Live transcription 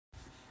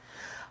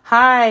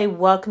Hi,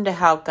 welcome to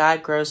How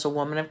God Grows a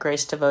Woman of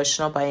Grace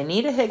devotional by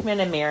Anita Hickman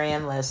and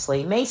Marianne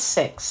Leslie. May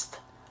 6th,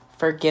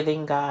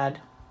 Forgiving God.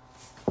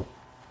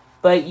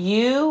 But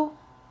you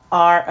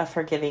are a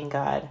forgiving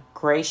God,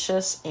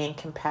 gracious and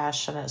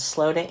compassionate,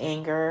 slow to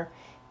anger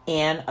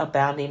and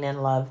abounding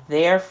in love.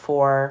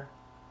 Therefore,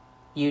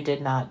 you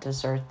did not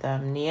desert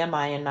them.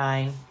 Nehemiah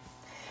 9.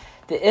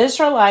 The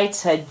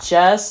Israelites had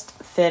just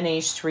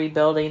finished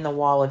rebuilding the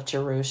wall of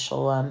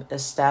Jerusalem,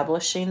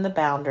 establishing the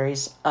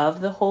boundaries of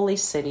the holy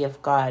city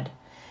of God.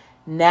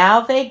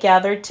 Now they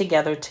gathered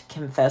together to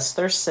confess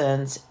their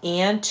sins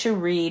and to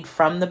read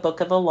from the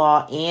book of the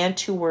law and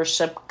to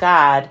worship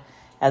God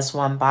as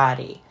one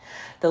body.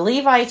 The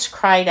Levites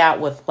cried out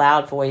with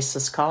loud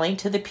voices, calling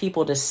to the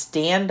people to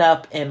stand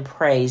up and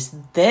praise.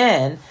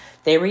 Then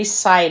they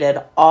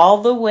recited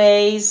all the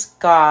ways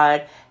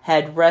God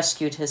had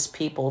rescued his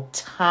people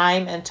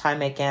time and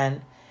time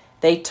again.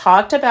 They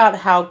talked about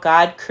how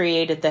God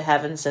created the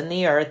heavens and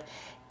the earth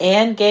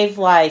and gave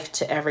life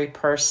to every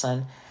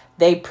person.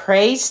 They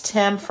praised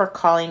him for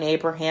calling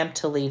Abraham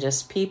to lead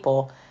his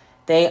people.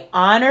 They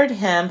honored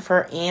him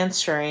for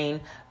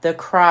answering the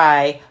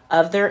cry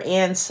of their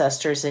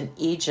ancestors in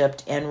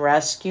Egypt and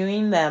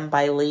rescuing them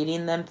by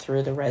leading them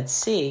through the Red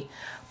Sea.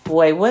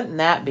 Boy, wouldn't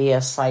that be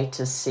a sight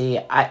to see?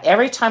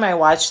 Every time I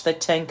watch the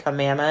Ten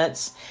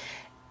Commandments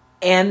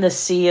and the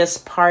sea is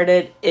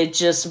parted, it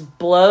just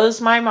blows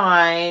my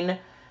mind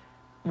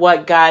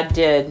what God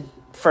did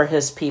for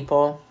his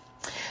people.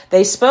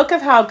 They spoke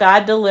of how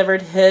God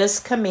delivered his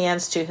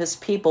commands to his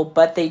people,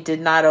 but they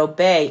did not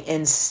obey.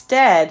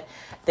 Instead,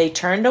 they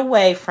turned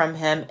away from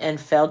him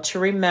and failed to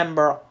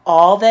remember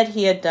all that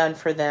he had done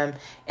for them.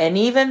 And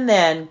even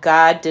then,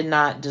 God did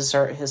not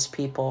desert his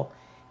people.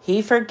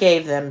 He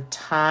forgave them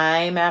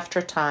time after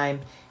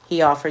time.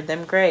 He offered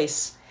them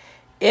grace.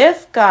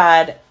 If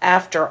God,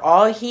 after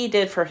all he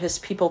did for his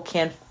people,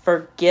 can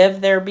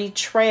forgive their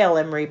betrayal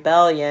and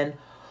rebellion,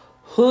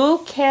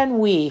 who can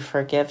we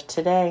forgive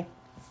today?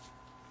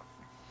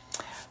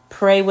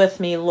 Pray with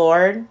me,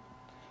 Lord.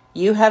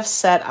 You have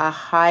set a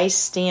high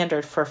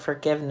standard for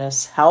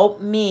forgiveness.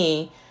 Help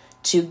me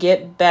to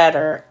get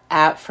better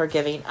at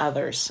forgiving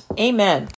others. Amen.